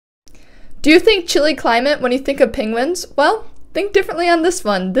Do you think chilly climate when you think of penguins? Well, think differently on this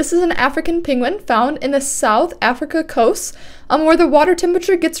one. This is an African penguin found in the South Africa coast, where the water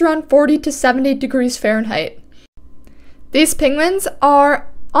temperature gets around 40 to 70 degrees Fahrenheit. These penguins are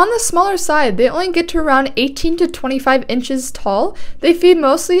on the smaller side. They only get to around 18 to 25 inches tall. They feed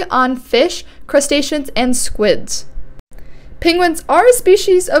mostly on fish, crustaceans, and squids. Penguins are a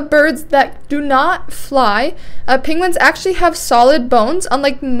species of birds that do not fly. Penguins actually have solid bones,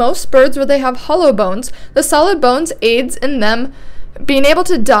 unlike most birds where they have hollow bones. The solid bones aids in them being able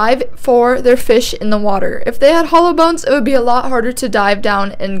to dive for their fish in the water. If they had hollow bones, it would be a lot harder to dive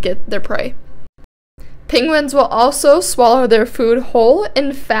down and get their prey. Penguins will also swallow their food whole.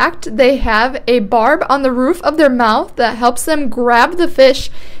 In fact, they have a barb on the roof of their mouth that helps them grab the fish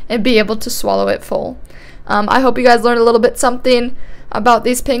and be able to swallow it full. I hope you guys learned a little bit something about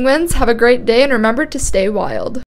these penguins. Have a great day and remember to stay wild.